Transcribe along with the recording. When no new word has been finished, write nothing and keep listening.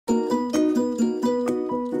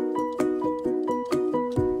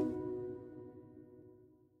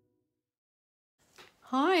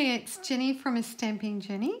Hi, it's Jenny from Stamping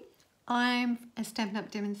Jenny. I'm a Stampin' Up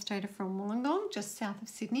demonstrator from Wollongong, just south of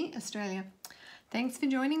Sydney, Australia. Thanks for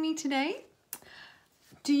joining me today.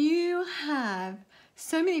 Do you have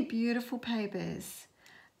so many beautiful papers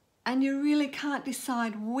and you really can't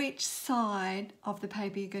decide which side of the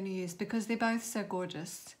paper you're going to use because they're both so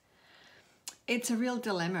gorgeous? It's a real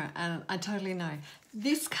dilemma, and I totally know.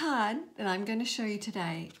 This card that I'm going to show you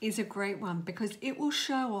today is a great one because it will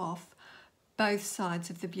show off both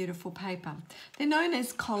sides of the beautiful paper. They're known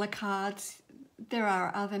as collar cards. There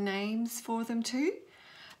are other names for them too,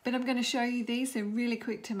 but I'm going to show you these. They're really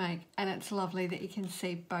quick to make, and it's lovely that you can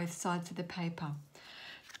see both sides of the paper.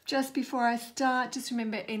 Just before I start, just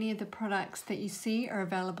remember any of the products that you see are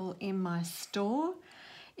available in my store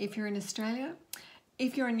if you're in Australia.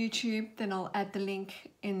 If you're on YouTube, then I'll add the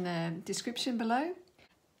link in the description below.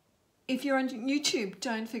 If you're on YouTube,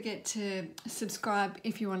 don't forget to subscribe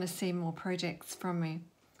if you want to see more projects from me.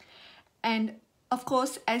 And of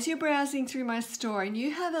course, as you're browsing through my store and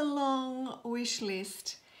you have a long wish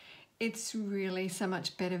list, it's really so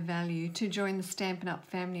much better value to join the Stampin' Up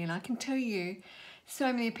family. And I can tell you,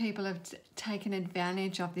 so many people have taken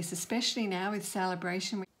advantage of this, especially now with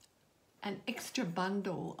Sale-A-Bration, an extra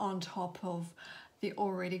bundle on top of the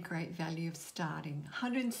already great value of starting.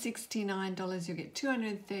 $169, you'll get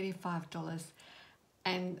 $235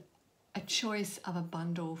 and a choice of a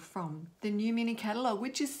bundle from the new mini catalogue,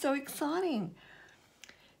 which is so exciting.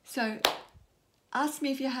 So ask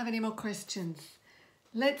me if you have any more questions.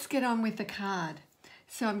 Let's get on with the card.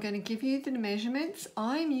 So I'm going to give you the measurements.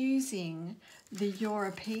 I'm using the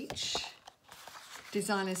Euro Peach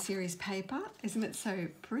Designer Series paper. Isn't it so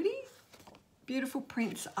pretty? Beautiful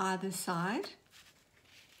prints either side.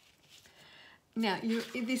 Now,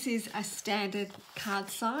 this is a standard card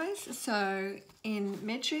size, so in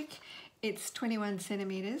metric, it's 21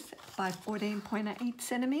 centimetres by 14.8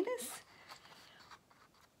 centimetres,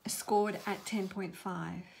 scored at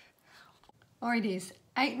 10.5. Or it is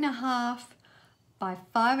 8.5 by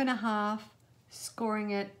 5.5,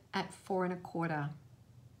 scoring it at 4.25.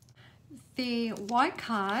 The white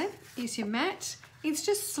card is your matte. It's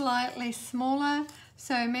just slightly smaller,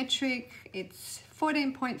 so metric, it's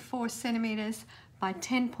 14.4 centimetres by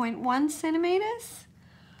 10.1 centimetres,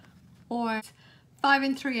 or 5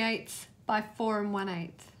 3/8 by 4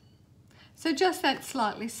 1/8. So just that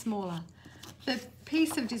slightly smaller. The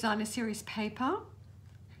piece of Designer Series paper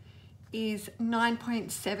is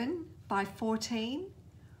 9.7 by 14,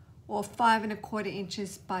 or 5 1/4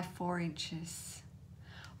 inches by 4 inches.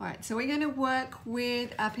 All right, so we're going to work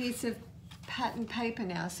with a piece of pattern paper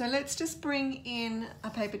now. So let's just bring in a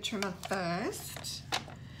paper trimmer first.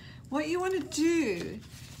 What you want to do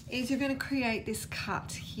is you're going to create this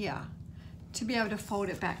cut here to be able to fold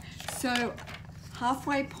it back. So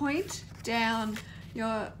halfway point down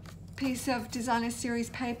your piece of Designer Series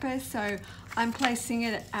paper. So I'm placing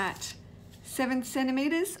it at 7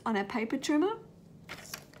 centimetres on a paper trimmer,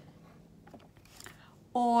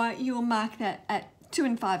 or you'll mark that at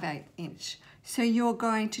 2 5/8 inch. So you're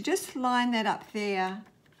going to just line that up there.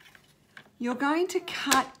 You're going to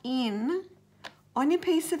cut in on your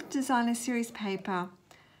piece of Designer Series paper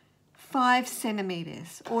 5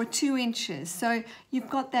 centimetres or 2 inches. So you've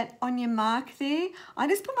got that on your mark there. I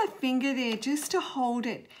just put my finger there just to hold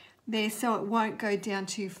it there so it won't go down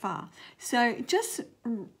too far. So just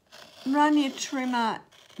run your trimmer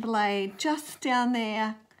blade just down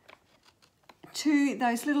there to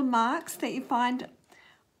those little marks that you find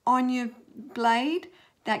on your blade.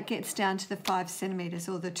 That gets down to the 5 centimetres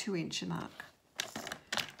or the 2 inch mark.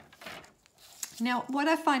 Now, what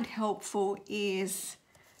I find helpful is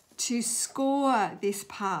to score this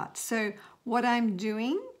part. So what I'm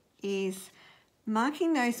doing is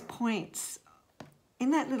marking those points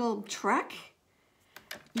in that little track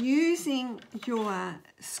using your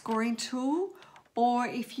scoring tool, or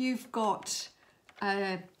if you've got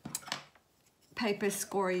a paper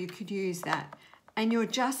scorer, you could use that. And you're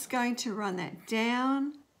just going to run that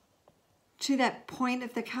down to that point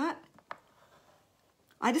of the cut.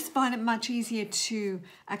 I just find it much easier to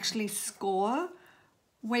actually score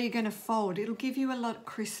where you're going to fold. It'll give you a lot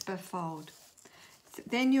crisper fold. So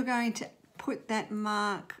then you're going to put that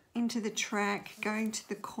mark into the track, going to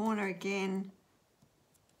the corner again,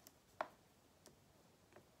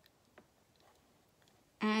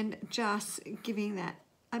 and just giving that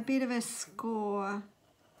a bit of a score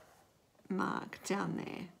mark down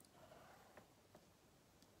there,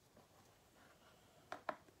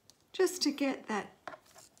 just to get that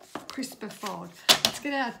crisper fold. Let's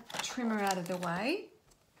get our trimmer out of the way,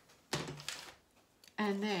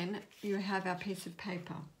 and then you have our piece of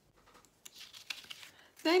paper.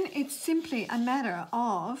 Then it's simply a matter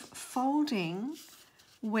of folding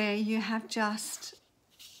where you have just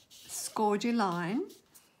scored your line,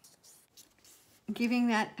 giving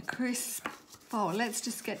that a crisp fold. Let's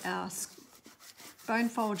just get our bone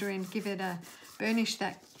folder in, give it a burnish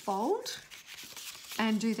that fold,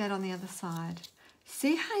 and do that on the other side.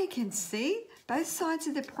 See how you can see both sides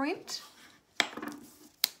of the print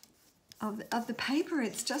of the paper?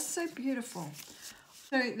 It's just so beautiful.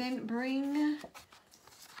 So then bring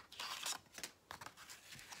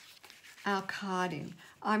our card in.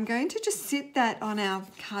 I'm going to just sit that on our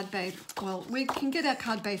card base. Well, we can get our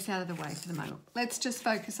card base out of the way for the moment. Let's just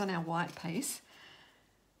focus on our white piece.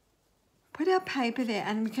 Put our paper there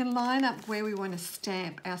and we can line up where we want to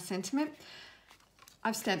stamp our sentiment.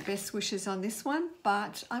 I've stamped best wishes on this one,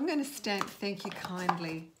 but I'm going to stamp thank you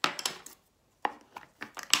kindly.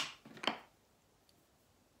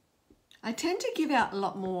 I tend to give out a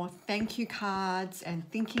lot more thank you cards and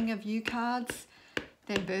thinking of you cards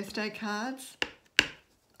than birthday cards.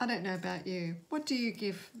 I don't know about you. What do you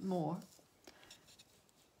give more?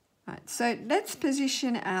 Right, so let's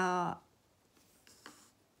position our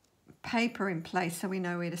paper in place so we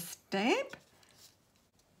know where to stamp.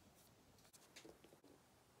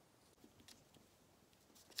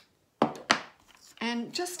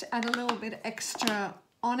 And just add a little bit extra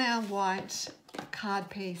on our white card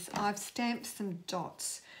piece. I've stamped some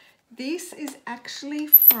dots. This is actually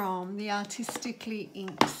from the Artistically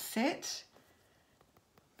Inked set.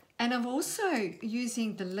 And I'm also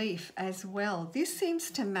using the leaf as well. This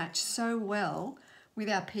seems to match so well with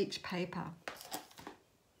our peach paper.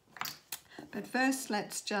 But first,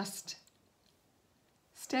 let's just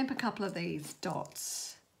stamp a couple of these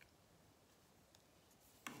dots.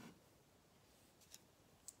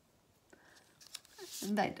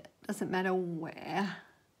 And that doesn't matter where.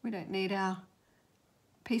 We don't need our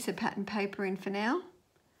piece of pattern paper in for now.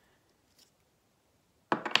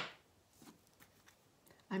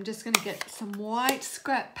 I'm just going to get some white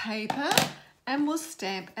scrap paper and we'll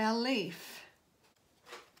stamp our leaf.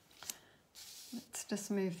 Let's just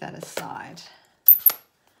move that aside.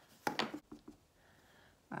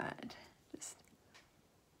 Right, just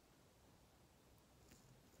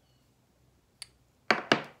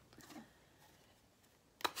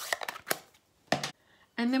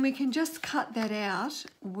and then we can just cut that out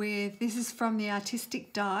with, this is from the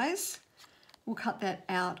Artistic Dies. We'll cut that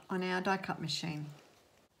out on our die cut machine.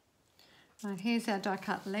 Right, here's our die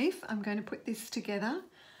cut leaf. I'm going to put this together.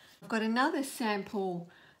 I've got another sample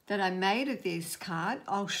that I made of this card.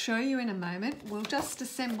 I'll show you in a moment. We'll just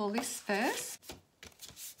assemble this first.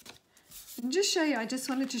 And just show you, I just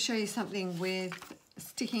wanted to show you something with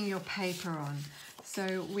sticking your paper on.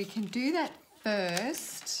 So we can do that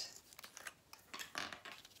first.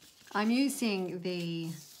 I'm using the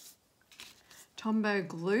Tombow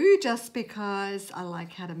glue just because I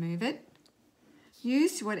like how to move it.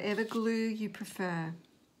 Use whatever glue you prefer.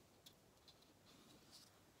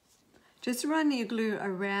 Just run your glue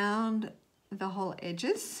around the whole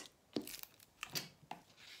edges.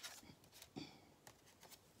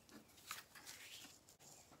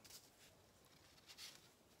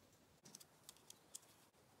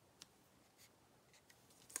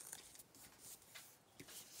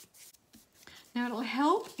 Now it'll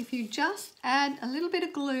help if you just add a little bit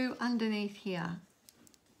of glue underneath here.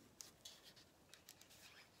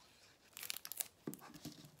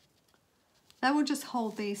 That will just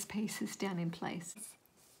hold these pieces down in place.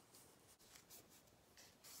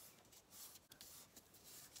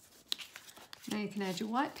 Now you can add your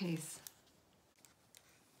white piece.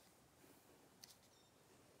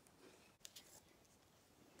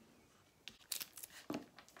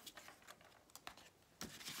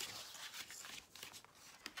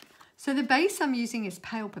 So the base I'm using is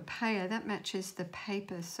pale papaya. That matches the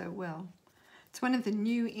paper so well. It's one of the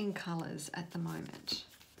new ink colours at the moment.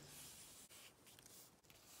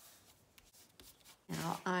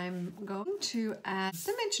 Now I'm going to add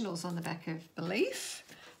dimensionals on the back of the leaf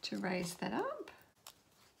to raise that up.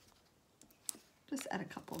 Just add a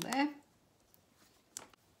couple there.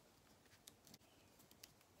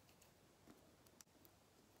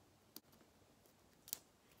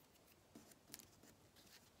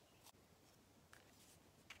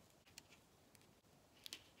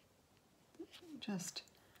 Just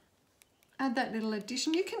add that little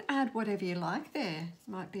addition. You can add whatever you like there.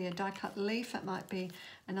 It might be a die cut leaf, it might be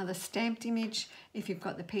another stamped image. If you've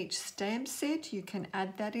got the peach stamp set, you can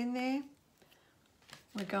add that in there.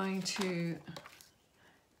 We're going to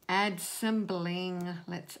add some bling.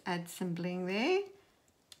 Let's add some bling there. You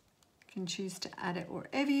can choose to add it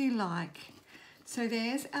wherever you like. So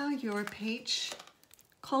there's our Your Peach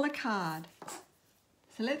collar card.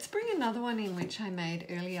 So let's bring another one in which I made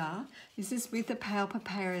earlier. This is with the pale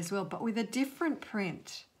papaya as well, but with a different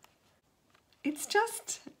print. It's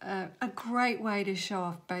just a great way to show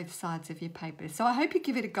off both sides of your paper. So I hope you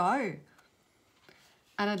give it a go.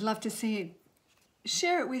 And I'd love to see it.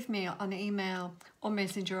 Share it with me on email or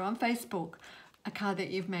Messenger or on Facebook, a card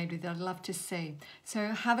that you've made with it. I'd love to see. So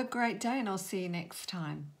have a great day and I'll see you next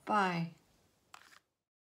time. Bye.